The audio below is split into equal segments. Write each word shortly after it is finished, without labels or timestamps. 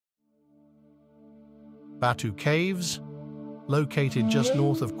Batu Caves, located just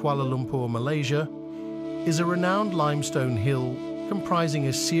north of Kuala Lumpur, Malaysia, is a renowned limestone hill comprising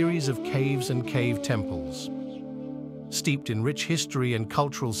a series of caves and cave temples. Steeped in rich history and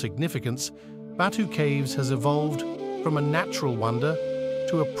cultural significance, Batu Caves has evolved from a natural wonder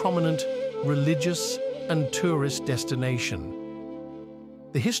to a prominent religious and tourist destination.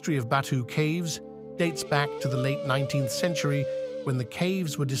 The history of Batu Caves dates back to the late 19th century when the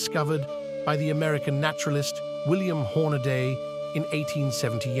caves were discovered by the American naturalist William Hornaday in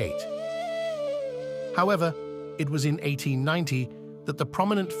 1878. However, it was in 1890 that the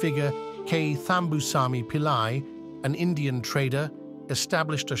prominent figure K. Thambusami Pillai, an Indian trader,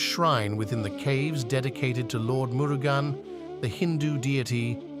 established a shrine within the caves dedicated to Lord Murugan, the Hindu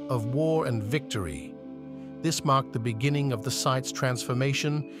deity of war and victory. This marked the beginning of the site's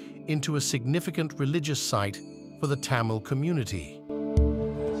transformation into a significant religious site for the Tamil community.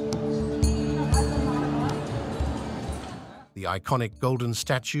 The iconic golden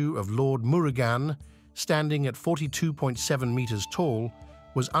statue of Lord Murugan, standing at 42.7 meters tall,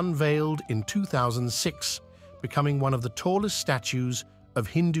 was unveiled in 2006, becoming one of the tallest statues of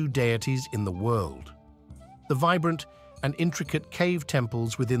Hindu deities in the world. The vibrant and intricate cave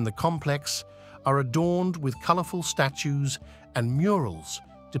temples within the complex are adorned with colorful statues and murals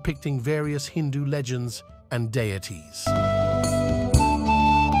depicting various Hindu legends and deities.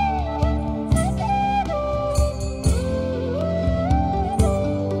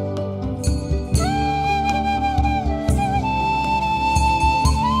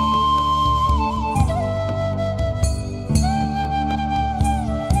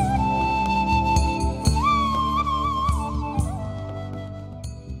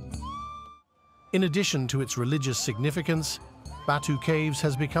 In addition to its religious significance, Batu Caves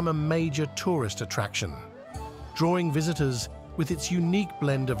has become a major tourist attraction, drawing visitors with its unique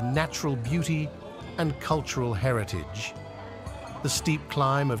blend of natural beauty and cultural heritage. The steep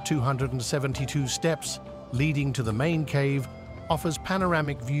climb of 272 steps leading to the main cave offers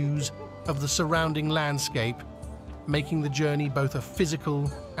panoramic views of the surrounding landscape, making the journey both a physical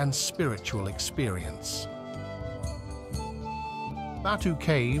and spiritual experience. Batu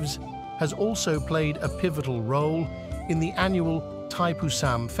Caves has also played a pivotal role in the annual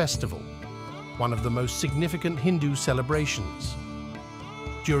Thaipusam festival, one of the most significant Hindu celebrations.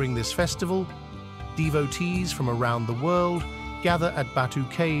 During this festival, devotees from around the world gather at Batu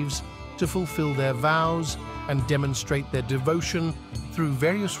Caves to fulfill their vows and demonstrate their devotion through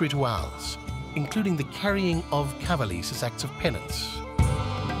various rituals, including the carrying of kavalis as acts of penance.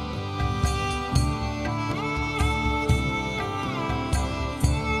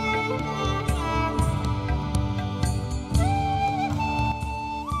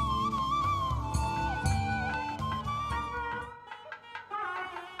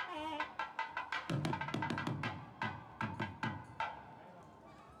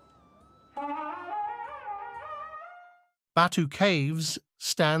 Batu Caves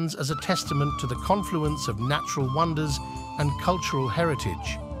stands as a testament to the confluence of natural wonders and cultural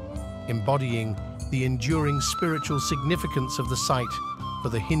heritage, embodying the enduring spiritual significance of the site for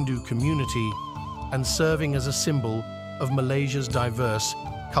the Hindu community and serving as a symbol of Malaysia's diverse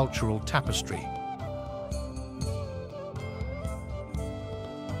cultural tapestry.